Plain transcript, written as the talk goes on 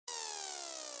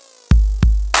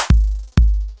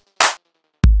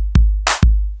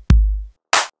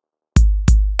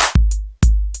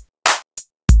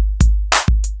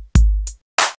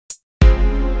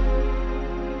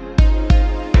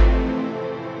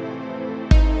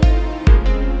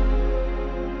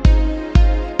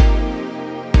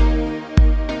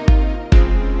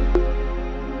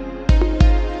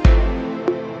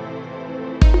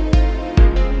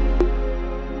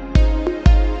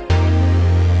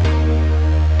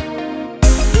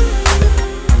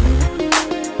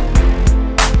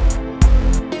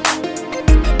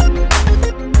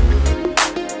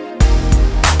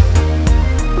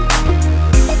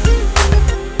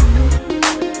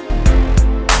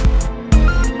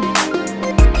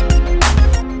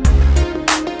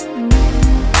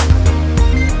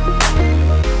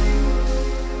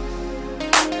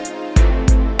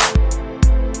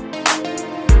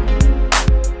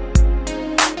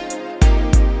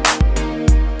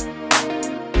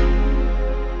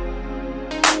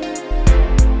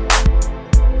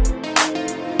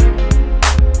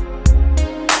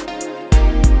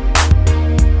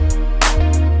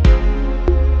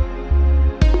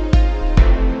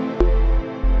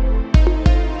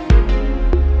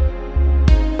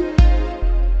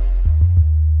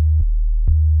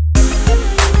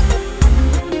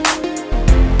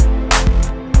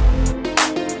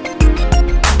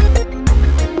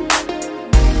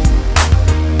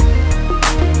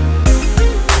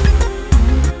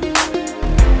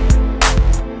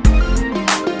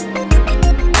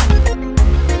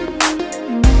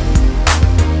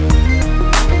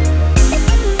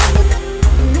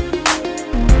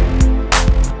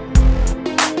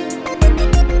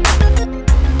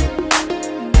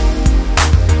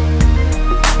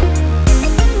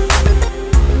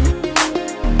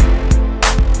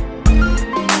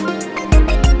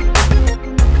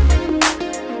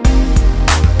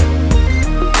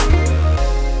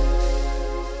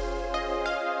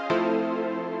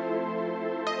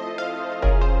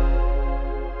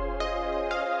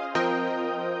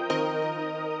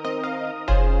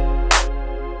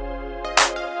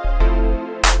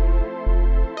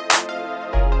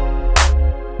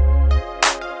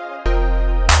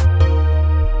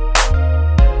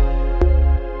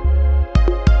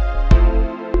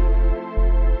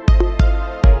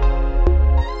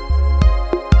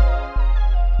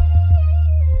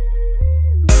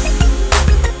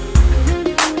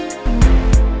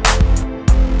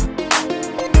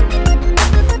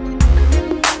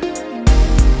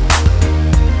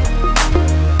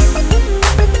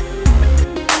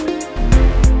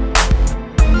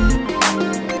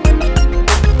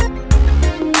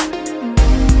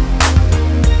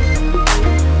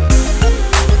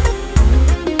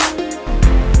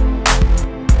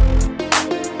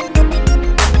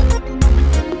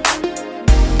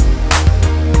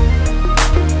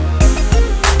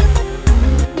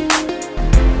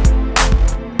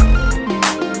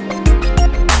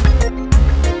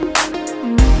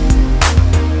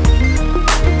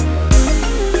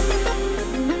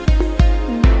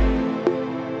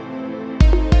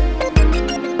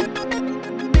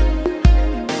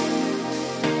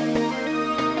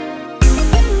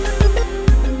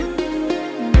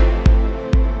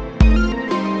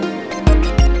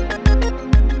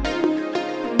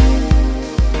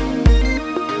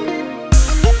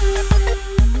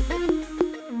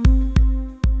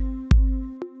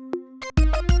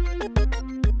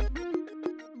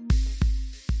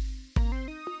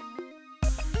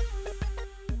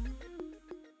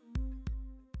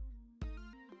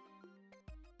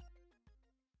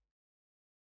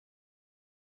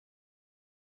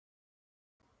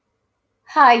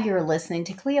Hi, you're listening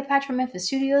to Cleopatra Memphis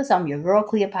Studios. I'm your girl,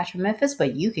 Cleopatra Memphis,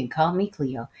 but you can call me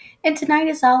Cleo. And tonight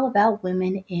is all about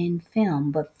women in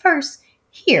film. But first,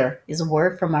 here is a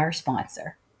word from our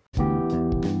sponsor.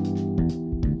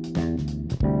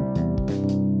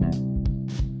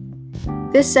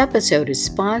 This episode is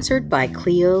sponsored by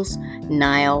Cleo's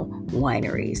Nile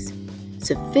Wineries,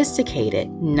 sophisticated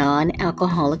non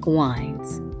alcoholic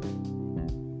wines.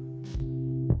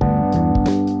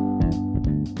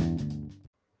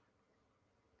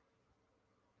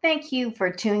 Thank you for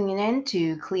tuning in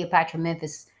to Cleopatra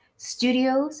Memphis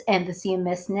Studios and the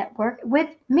CMS Network with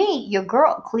me, your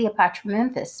girl, Cleopatra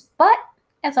Memphis. But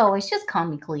as always, just call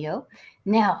me Cleo.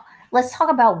 Now, let's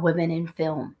talk about women in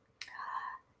film.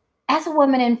 As a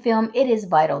woman in film, it is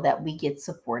vital that we get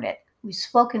supported. We've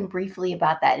spoken briefly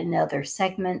about that in other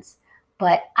segments,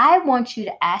 but I want you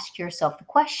to ask yourself the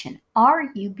question: are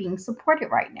you being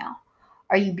supported right now?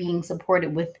 Are you being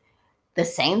supported with the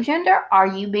same gender? Are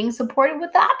you being supported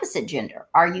with the opposite gender?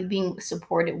 Are you being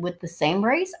supported with the same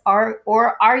race, or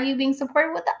are you being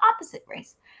supported with the opposite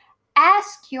race?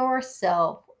 Ask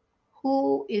yourself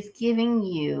who is giving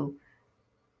you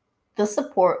the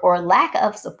support or lack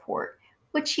of support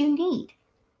which you need.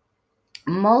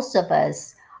 Most of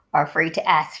us are afraid to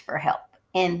ask for help,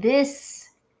 and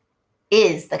this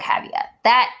is the caveat.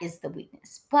 That is the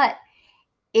weakness, but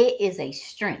it is a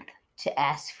strength to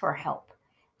ask for help.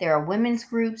 There are women's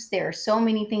groups. There are so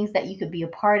many things that you could be a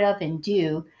part of and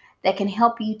do that can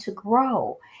help you to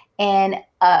grow and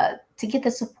to get the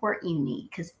support you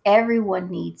need, because everyone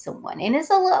needs someone. And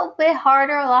it's a little bit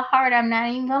harder, a lot harder. I'm not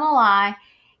even gonna lie.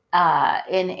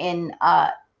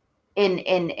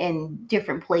 In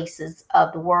different places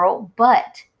of the world,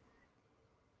 but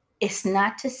it's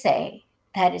not to say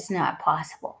that it's not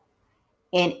possible.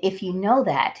 And if you know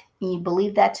that and you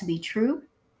believe that to be true,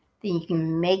 then you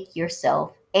can make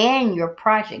yourself and your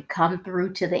project come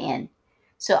through to the end.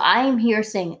 So I am here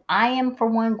saying I am, for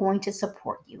one, going to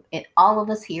support you and all of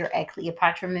us here at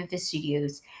Cleopatra Memphis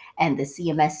Studios and the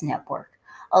CMS Network,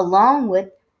 along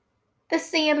with the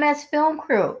CMS Film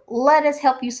Crew. Let us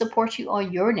help you support you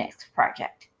on your next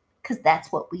project, because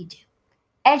that's what we do: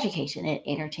 education and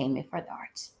entertainment for the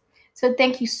arts. So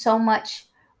thank you so much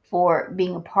for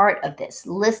being a part of this,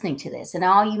 listening to this, and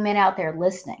all you men out there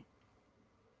listening.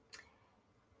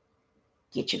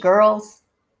 Get your girls,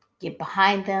 get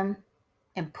behind them,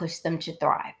 and push them to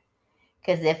thrive.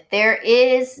 Because if there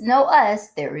is no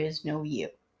us, there is no you.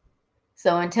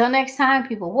 So until next time,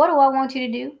 people, what do I want you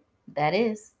to do? That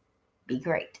is, be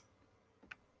great.